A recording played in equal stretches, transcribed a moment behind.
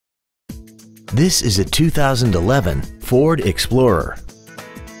This is a 2011 Ford Explorer.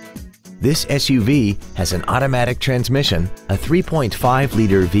 This SUV has an automatic transmission, a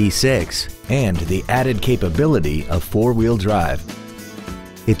 3.5-liter V6, and the added capability of four-wheel drive.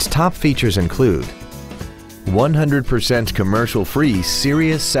 Its top features include 100% commercial-free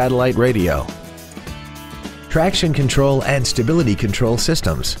Sirius satellite radio, traction control and stability control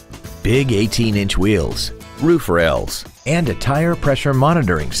systems, big 18-inch wheels, roof rails, and a tire pressure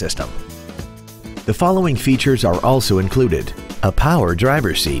monitoring system. The following features are also included: a power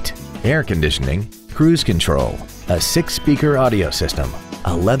driver's seat, air conditioning, cruise control, a 6-speaker audio system,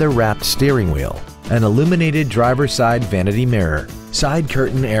 a leather-wrapped steering wheel, an illuminated driver's side vanity mirror, side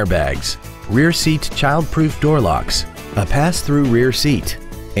curtain airbags, rear seat child-proof door locks, a pass-through rear seat,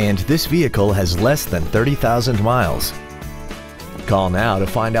 and this vehicle has less than 30,000 miles. Call now to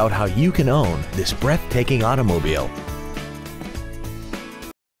find out how you can own this breathtaking automobile.